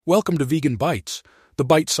Welcome to Vegan Bites, the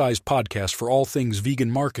bite-sized podcast for all things vegan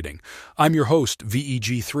marketing. I'm your host,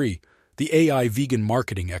 VEG3, the AI vegan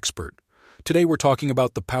marketing expert. Today we're talking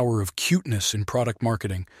about the power of cuteness in product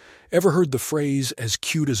marketing. Ever heard the phrase, as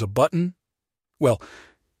cute as a button? Well,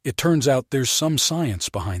 it turns out there's some science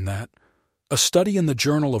behind that. A study in the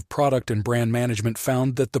Journal of Product and Brand Management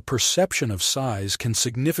found that the perception of size can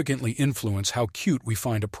significantly influence how cute we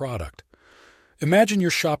find a product. Imagine you're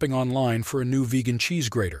shopping online for a new vegan cheese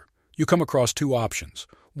grater. You come across two options.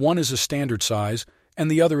 One is a standard size, and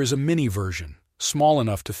the other is a mini version, small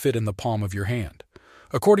enough to fit in the palm of your hand.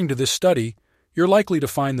 According to this study, you're likely to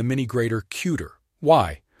find the mini grater cuter.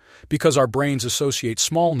 Why? Because our brains associate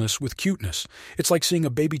smallness with cuteness. It's like seeing a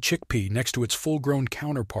baby chickpea next to its full-grown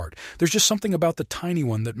counterpart. There's just something about the tiny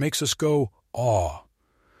one that makes us go, aw.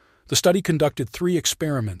 The study conducted 3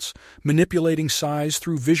 experiments, manipulating size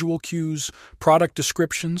through visual cues, product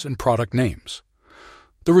descriptions, and product names.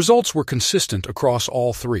 The results were consistent across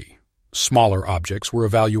all 3. Smaller objects were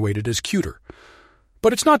evaluated as cuter.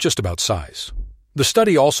 But it's not just about size. The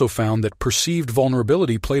study also found that perceived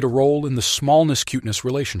vulnerability played a role in the smallness-cuteness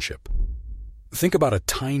relationship. Think about a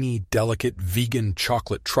tiny, delicate, vegan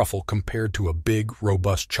chocolate truffle compared to a big,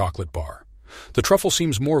 robust chocolate bar. The truffle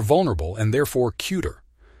seems more vulnerable and therefore cuter.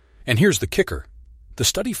 And here's the kicker. The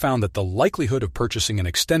study found that the likelihood of purchasing an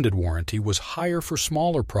extended warranty was higher for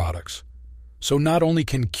smaller products. So not only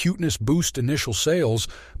can cuteness boost initial sales,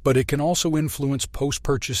 but it can also influence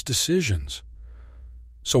post-purchase decisions.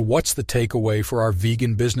 So what's the takeaway for our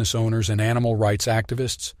vegan business owners and animal rights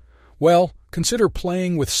activists? Well, consider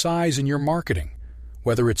playing with size in your marketing.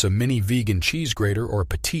 Whether it's a mini vegan cheese grater or a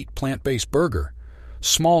petite plant-based burger,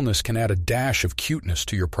 smallness can add a dash of cuteness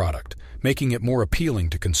to your product, making it more appealing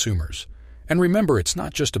to consumers. And remember, it's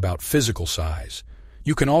not just about physical size.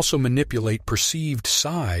 You can also manipulate perceived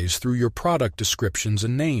size through your product descriptions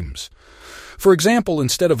and names. For example,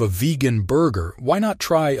 instead of a vegan burger, why not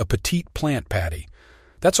try a petite plant patty?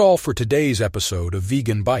 That's all for today's episode of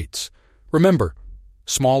Vegan Bites. Remember,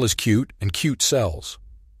 small is cute and cute sells.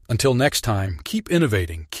 Until next time, keep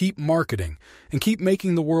innovating, keep marketing, and keep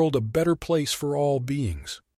making the world a better place for all beings.